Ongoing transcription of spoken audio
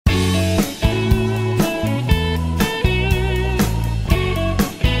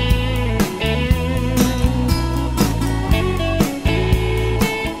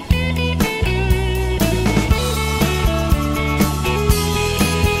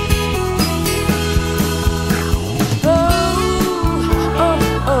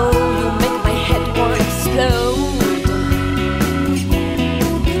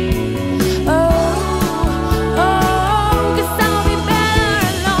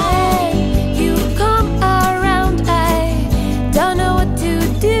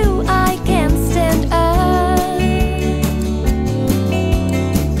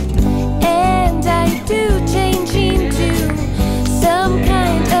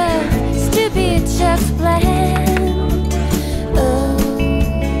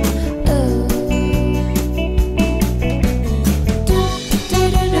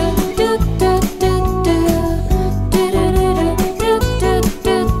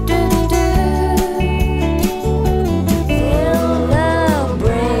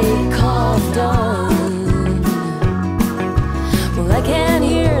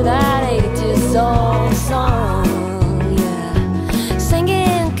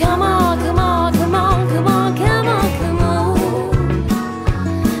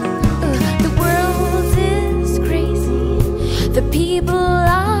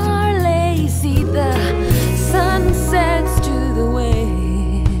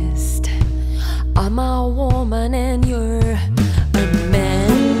I'm a woman and you're a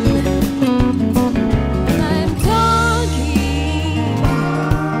man. And I'm talking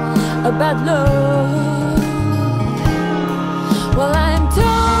about love. Well, I'm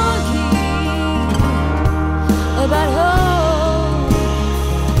talking about hope.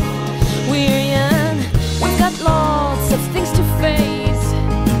 We're young, we've got lots of things to face.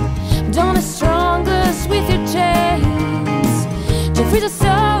 Don't as strong as with your chains. Don't free the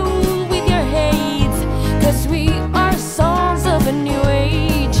soul with your hate. 'Cause we are sons of a new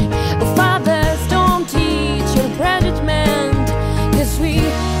age. Fathers, don't teach your prejudgment. 'Cause we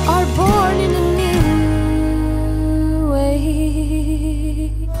are born in a